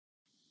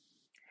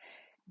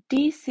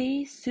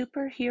DC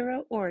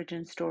Superhero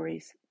Origin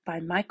Stories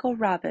by Michael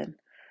Robin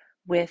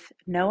with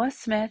Noah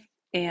Smith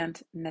and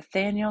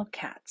Nathaniel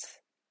Katz.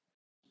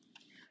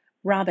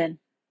 Robin.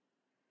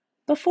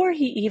 Before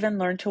he even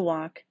learned to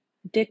walk,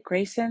 Dick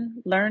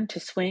Grayson learned to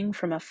swing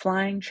from a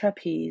flying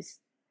trapeze.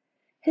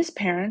 His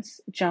parents,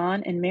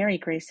 John and Mary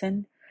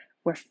Grayson,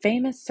 were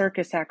famous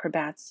circus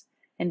acrobats,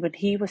 and when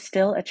he was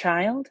still a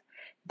child,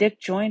 Dick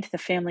joined the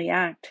family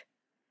act.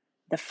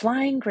 The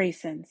Flying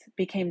Graysons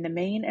became the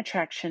main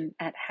attraction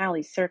at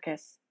Halley's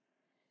Circus.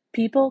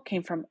 People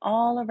came from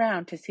all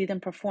around to see them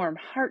perform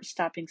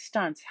heart-stopping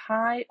stunts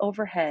high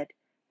overhead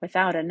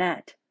without a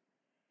net.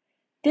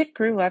 Dick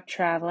grew up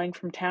traveling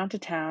from town to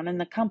town in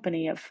the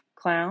company of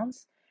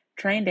clowns,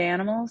 trained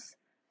animals,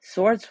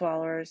 sword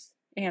swallowers,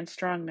 and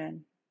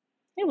strongmen.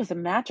 It was a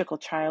magical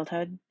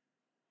childhood.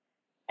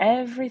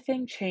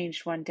 Everything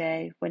changed one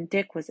day when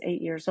Dick was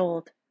 8 years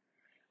old.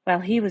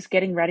 While he was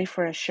getting ready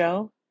for a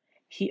show,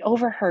 he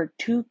overheard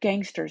two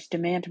gangsters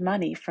demand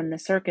money from the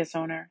circus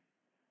owner.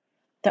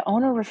 The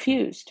owner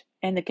refused,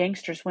 and the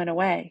gangsters went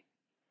away.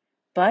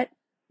 But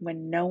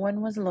when no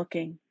one was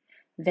looking,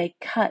 they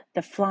cut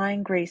the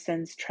Flying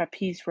Graysons'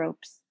 trapeze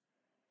ropes.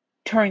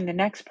 During the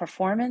next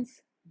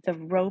performance, the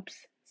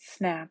ropes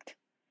snapped.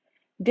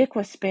 Dick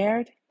was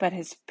spared, but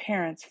his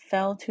parents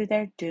fell to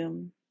their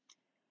doom.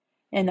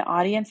 In the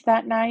audience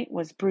that night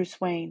was Bruce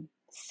Wayne,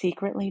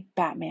 secretly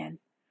Batman.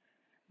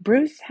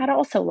 Bruce had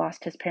also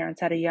lost his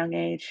parents at a young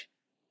age,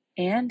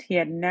 and he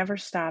had never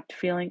stopped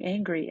feeling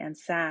angry and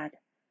sad.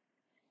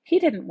 He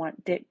didn't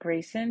want Dick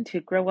Grayson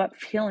to grow up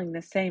feeling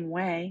the same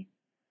way.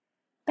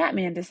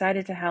 Batman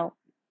decided to help.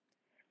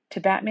 To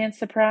Batman's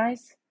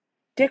surprise,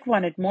 Dick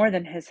wanted more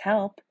than his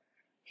help.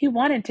 He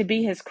wanted to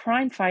be his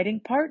crime-fighting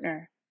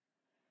partner.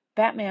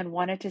 Batman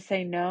wanted to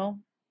say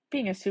no.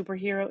 Being a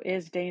superhero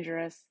is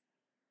dangerous.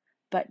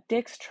 But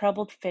Dick's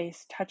troubled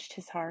face touched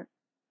his heart.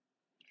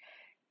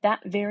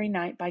 That very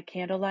night by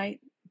candlelight,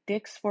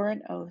 Dick swore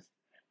an oath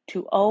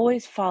to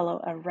always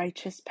follow a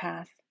righteous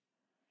path.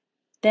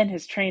 Then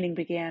his training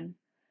began.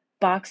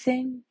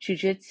 Boxing,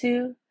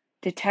 jiu-jitsu,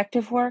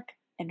 detective work,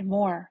 and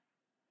more.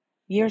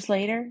 Years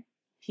later,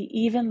 he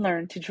even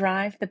learned to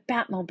drive the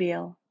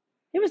Batmobile.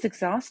 It was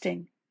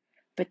exhausting,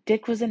 but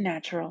Dick was a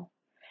natural.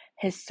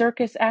 His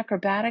circus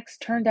acrobatics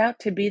turned out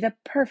to be the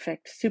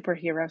perfect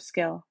superhero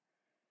skill.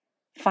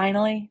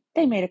 Finally,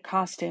 they made a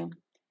costume,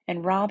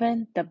 and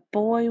Robin, the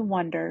boy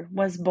wonder,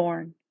 was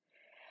born.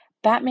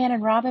 Batman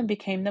and Robin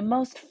became the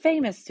most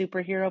famous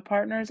superhero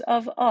partners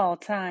of all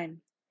time.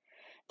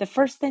 The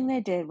first thing they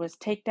did was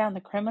take down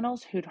the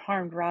criminals who'd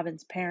harmed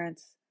Robin's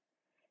parents.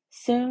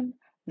 Soon,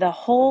 the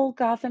whole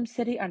Gotham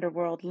City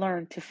underworld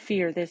learned to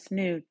fear this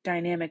new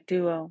dynamic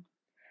duo.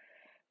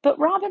 But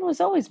Robin was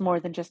always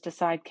more than just a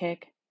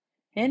sidekick.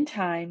 In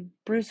time,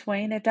 Bruce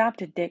Wayne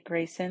adopted Dick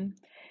Grayson,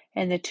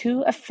 and the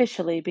two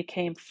officially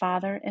became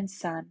father and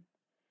son.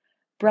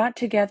 Brought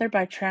together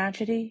by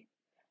tragedy,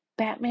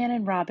 Batman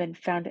and Robin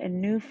found a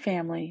new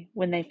family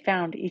when they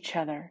found each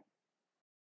other.